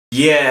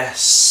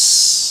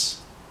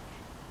Yes,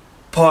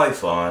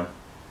 Python,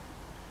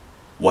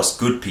 what's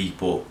good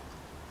people,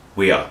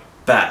 we are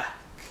back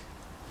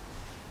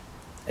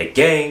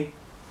again.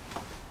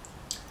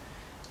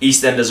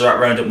 Eastenders Rap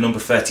Roundup number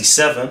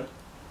 37.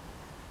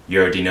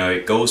 You already know how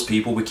it goes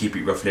people, we keep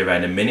it roughly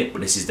around a minute,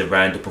 but this is the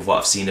roundup of what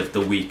I've seen of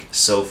the week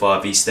so far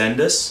of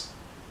Eastenders.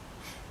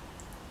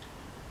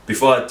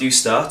 Before I do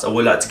start, I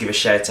would like to give a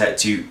shout out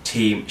to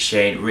Team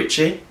Shane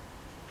Ritchie.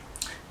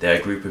 They're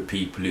a group of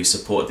people who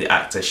support the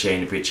actor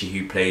Shane Ritchie,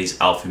 who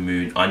plays Alfie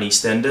Moon on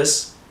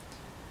EastEnders.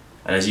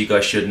 And as you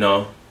guys should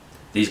know,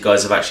 these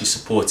guys have actually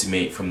supported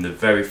me from the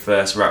very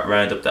first rap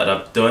roundup that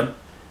I've done.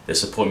 They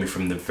support me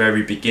from the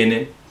very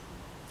beginning,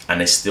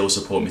 and they still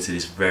support me to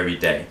this very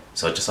day.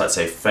 So I'd just like to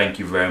say thank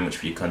you very much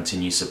for your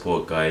continued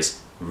support,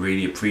 guys.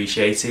 Really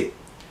appreciate it.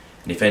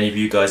 And if any of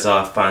you guys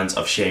are fans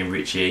of Shane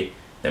Ritchie,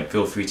 then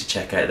feel free to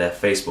check out their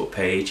Facebook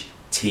page,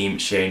 Team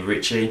Shane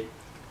Ritchie,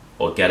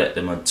 or get at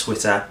them on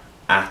Twitter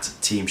at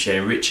Team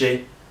Shane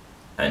Ritchie,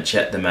 and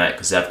check them out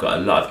because they've got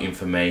a lot of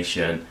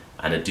information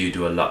and they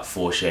do a lot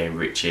for Shane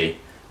Ritchie.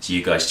 So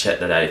you guys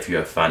check that out if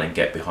you're a fan and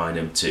get behind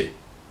them too.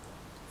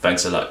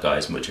 Thanks a lot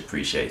guys, much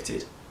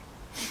appreciated.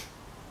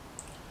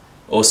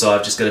 Also,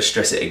 I've just got to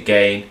stress it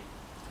again,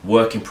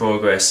 Work in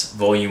Progress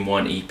Volume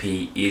 1 EP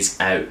is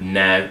out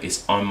now.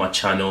 It's on my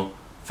channel.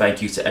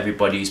 Thank you to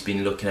everybody who's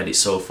been looking at it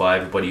so far,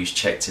 everybody who's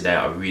checked it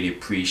out, I really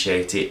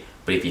appreciate it.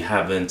 But if you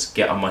haven't,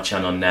 get on my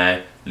channel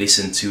now,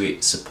 listen to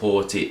it,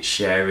 support it,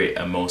 share it,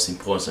 and most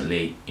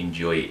importantly,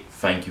 enjoy it.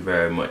 Thank you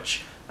very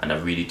much, and I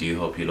really do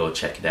hope you'll all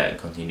check it out and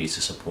continue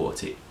to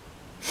support it.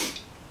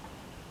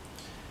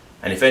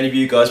 And if any of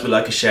you guys would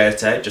like a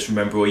shout out, just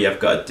remember all you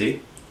have got to do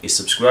is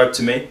subscribe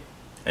to me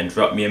and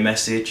drop me a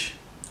message,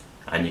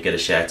 and you get a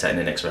shout out in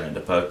the next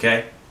roundup,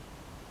 okay?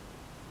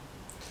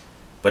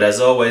 But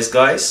as always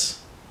guys,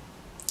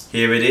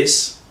 here it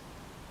is,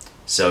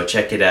 so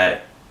check it out,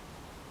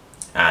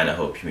 and I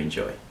hope you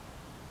enjoy.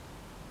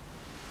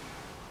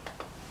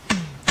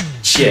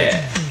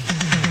 Check.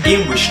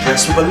 Ian was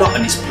stressed with a lot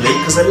on his plate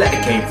because a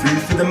letter came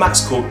through the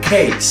Max court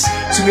case.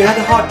 So he had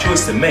a hard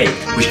choice to make,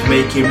 which could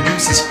make him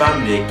lose his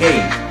family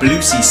again. But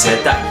Lucy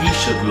said that he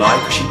should lie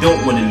because she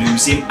don't want to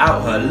lose him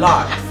out her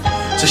life.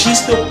 So she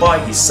stood by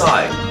his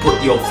side, put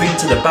the old thing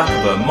to the back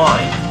of her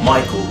mind.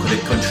 Michael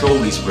couldn't control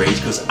his rage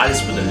because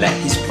Alice wouldn't let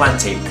his plan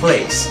take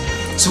place.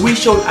 So he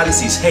showed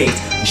Alice his hate,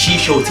 and she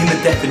showed him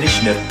the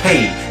definition of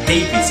pain.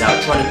 David's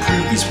out trying to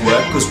prove his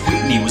worth because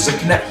Whitney was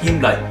looking at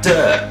him like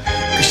dirt.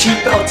 Cause she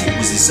felt it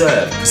was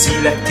deserved, cause he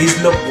left his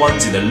loved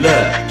ones in a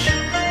lurch.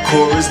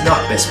 Cora's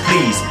not best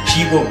pleased,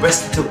 she won't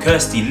rest until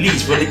Kirsty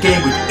leaves. Run the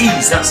game with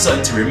ease, that's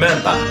something to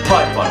remember.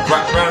 Python,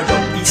 Rap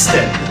Roundup,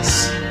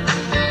 Eastenders.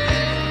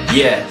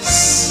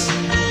 Yes,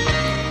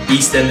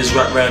 Eastenders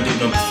Rap Roundup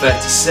number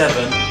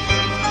 37.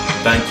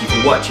 Thank you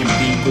for watching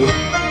people,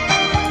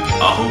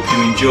 I hope you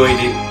enjoyed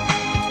it.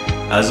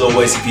 As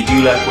always, if you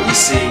do like what you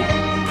see,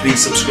 please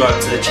subscribe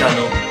to the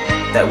channel.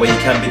 That way you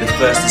can be the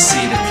first to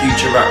see the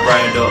future rap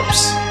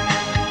roundups.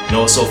 And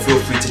also feel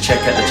free to check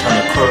out the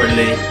channel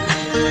currently.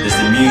 There's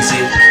the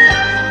music,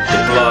 the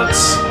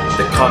blogs,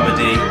 the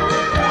comedy.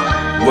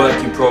 Work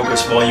in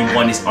Progress Volume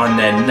 1 is on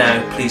there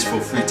now. Please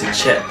feel free to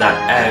check that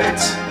out.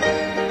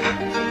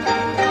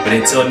 But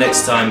until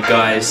next time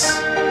guys,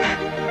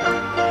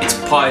 it's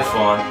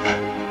Python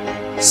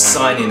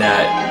signing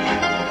out.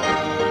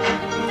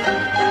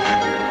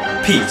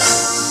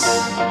 Peace.